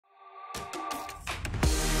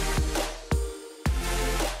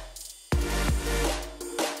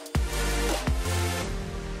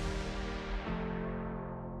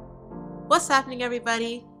What's happening,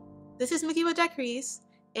 everybody? This is Makiba Jackeece,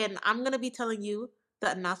 and I'm going to be telling you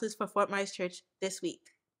the announcements for Fort Myers Church this week.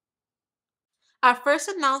 Our first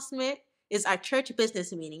announcement is our church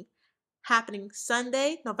business meeting happening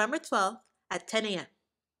Sunday, November 12th at 10 a.m.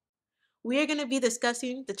 We are going to be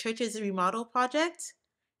discussing the church's remodel project,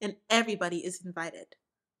 and everybody is invited.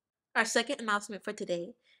 Our second announcement for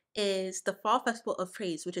today is the Fall Festival of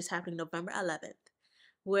Praise, which is happening November 11th,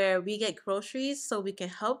 where we get groceries so we can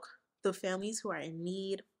help the families who are in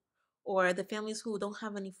need or the families who don't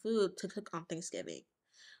have any food to cook on Thanksgiving.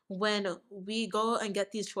 When we go and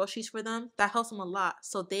get these groceries for them, that helps them a lot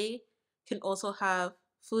so they can also have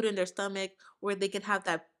food in their stomach where they can have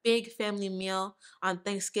that big family meal on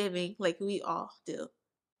Thanksgiving like we all do.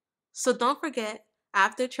 So don't forget,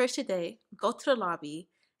 after church today, go to the lobby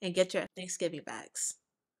and get your Thanksgiving bags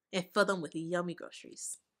and fill them with yummy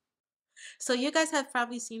groceries. So you guys have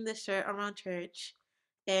probably seen this shirt around church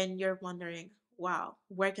and you're wondering, wow,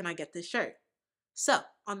 where can I get this shirt? So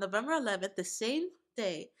on November 11th, the same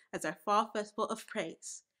day as our Fall Festival of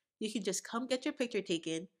Praise, you can just come get your picture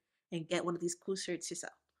taken and get one of these cool shirts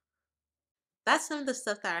yourself. That's some of the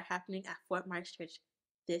stuff that are happening at Fort Myers Church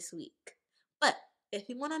this week. But if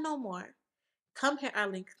you want to know more, come hit our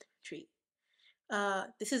link tree.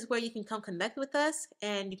 This is where you can come connect with us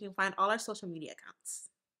and you can find all our social media accounts.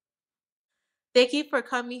 Thank you for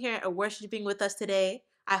coming here and worshiping with us today.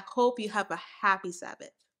 I hope you have a happy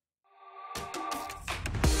Sabbath.